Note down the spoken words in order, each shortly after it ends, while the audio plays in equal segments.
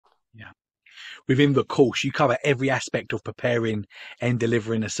Yeah. Within the course, you cover every aspect of preparing and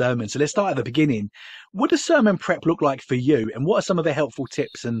delivering a sermon. So let's start at the beginning. What does sermon prep look like for you? And what are some of the helpful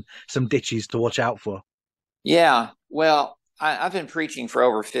tips and some ditches to watch out for? Yeah, well, I've been preaching for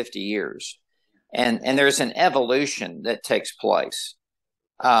over 50 years, and there's an evolution that takes place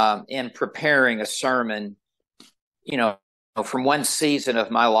in preparing a sermon, you know, from one season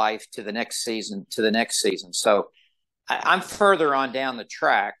of my life to the next season to the next season. So I'm further on down the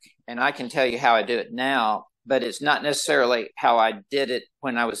track, and I can tell you how I do it now, but it's not necessarily how I did it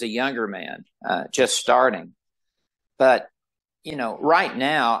when I was a younger man, just starting. But, right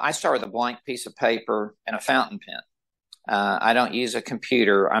now I start with a blank piece of paper and a fountain pen. I don't use a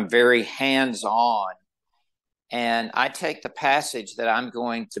computer. I'm very hands-on, and I take the passage that I'm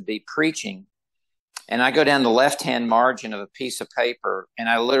going to be preaching, and I go down the left-hand margin of a piece of paper, and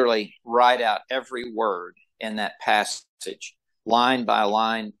I literally write out every word in that passage, line by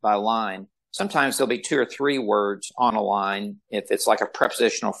line by line. Sometimes there'll be 2 or 3 words on a line, if it's like a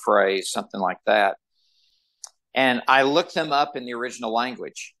prepositional phrase, something like that. And I look them up in the original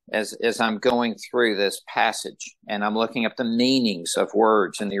language as I'm going through this passage, and I'm looking up the meanings of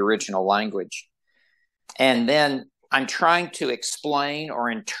words in the original language. And then I'm trying to explain or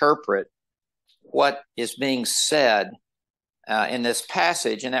interpret what is being said in this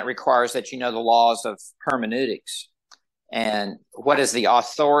passage, and that requires that you know the laws of hermeneutics and what is the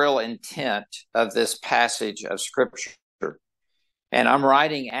authorial intent of this passage of Scripture. And I'm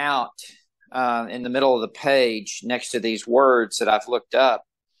writing out in the middle of the page next to these words that I've looked up,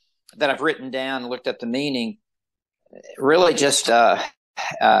 that I've written down, looked at the meaning, really just an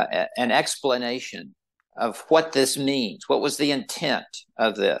explanation of what this means. What was the intent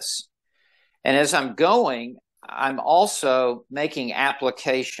of this? And as I'm going, I'm also making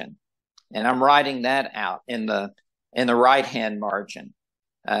application, and I'm writing that out in the right-hand margin,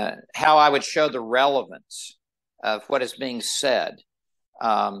 how I would show the relevance of what is being said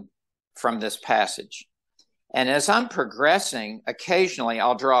from this passage. And as I'm progressing, occasionally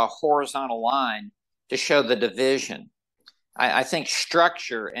I'll draw a horizontal line to show the division. I think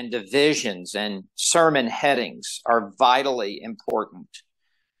structure and divisions and sermon headings are vitally important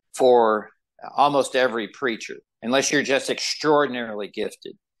for almost every preacher, unless you're just extraordinarily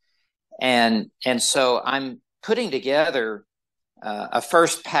gifted. And so I'm putting together a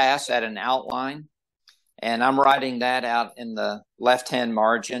first pass at an outline, and I'm writing that out in the left-hand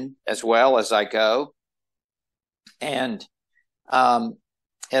margin as well as I go. And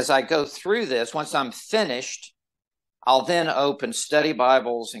as I go through this, once I'm finished, I'll then open study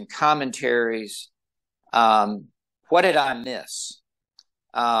Bibles and commentaries. What did I miss?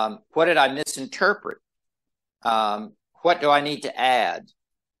 What did I misinterpret? What do I need to add?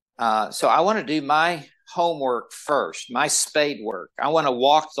 So I want to do my homework first, my spade work. I want to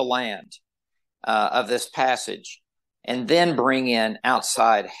walk the land of this passage, and then bring in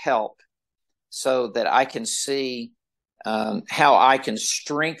outside help so that I can see how I can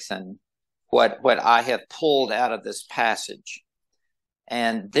strengthen what I have pulled out of this passage.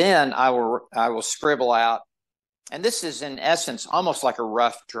 And then I will scribble out, and this is in essence almost like a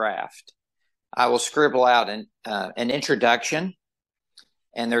rough draft. I will scribble out an introduction,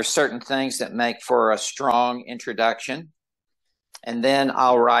 and there's certain things that make for a strong introduction. And then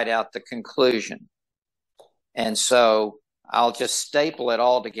I'll write out the conclusion. And so I'll just staple it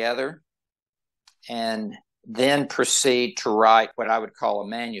all together and then proceed to write what I would call a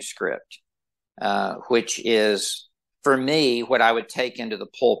manuscript, which is, for me, what I would take into the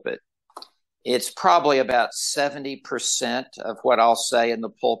pulpit. It's probably about 70% of what I'll say in the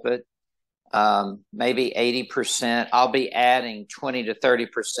pulpit, maybe 80%. I'll be adding 20 to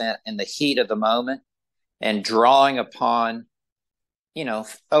 30% in the heat of the moment and drawing upon,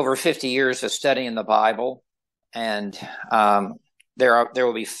 over 50 years of studying the Bible. And there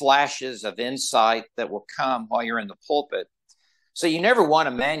will be flashes of insight that will come while you're in the pulpit. So you never want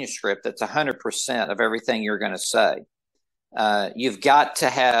a manuscript that's 100% of everything you're going to say. You've got to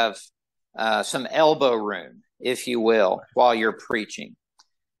have some elbow room, if you will, while you're preaching.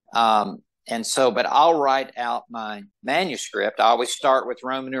 But I'll write out my manuscript. I always start with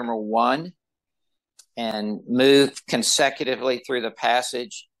Roman numeral 1 and move consecutively through the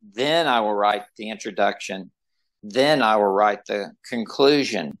passage. Then I will write the introduction. Then I will write the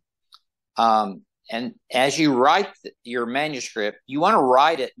conclusion. And as you write your manuscript, you want to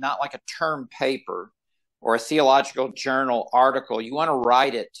write it not like a term paper or a theological journal article. You want to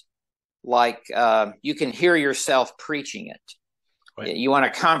write it like you can hear yourself preaching it. Right. You want a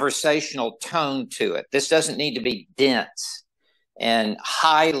conversational tone to it. This doesn't need to be dense and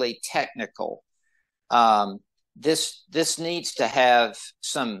highly technical. This needs to have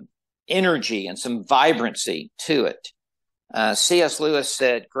some energy and some vibrancy to it. C.S. Lewis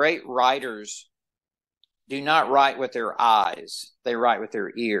said, great writers do not write with their eyes, they write with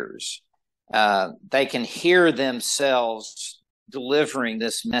their ears. They can hear themselves delivering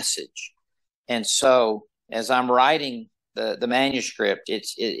this message. And so as I'm writing the manuscript,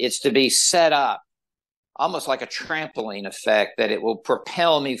 it's to be set up almost like a trampoline effect, that it will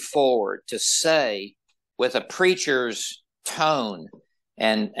propel me forward to say with a preacher's tone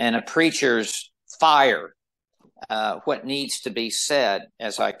and a preacher's fire what needs to be said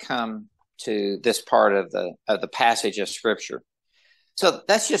as I come to this part of the passage of Scripture. So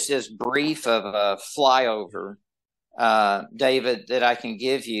that's just as brief of a flyover, David, that I can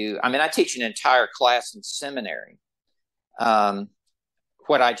give you. I mean, I teach an entire class in seminary,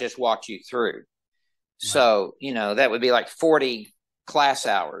 what I just walked you through. So, that would be like 40 class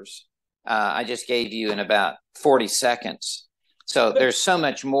hours. I just gave you in about 40 seconds. So there's so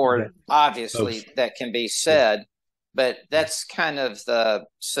much more, obviously, that can be said, but that's kind of the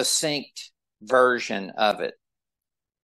succinct version of it.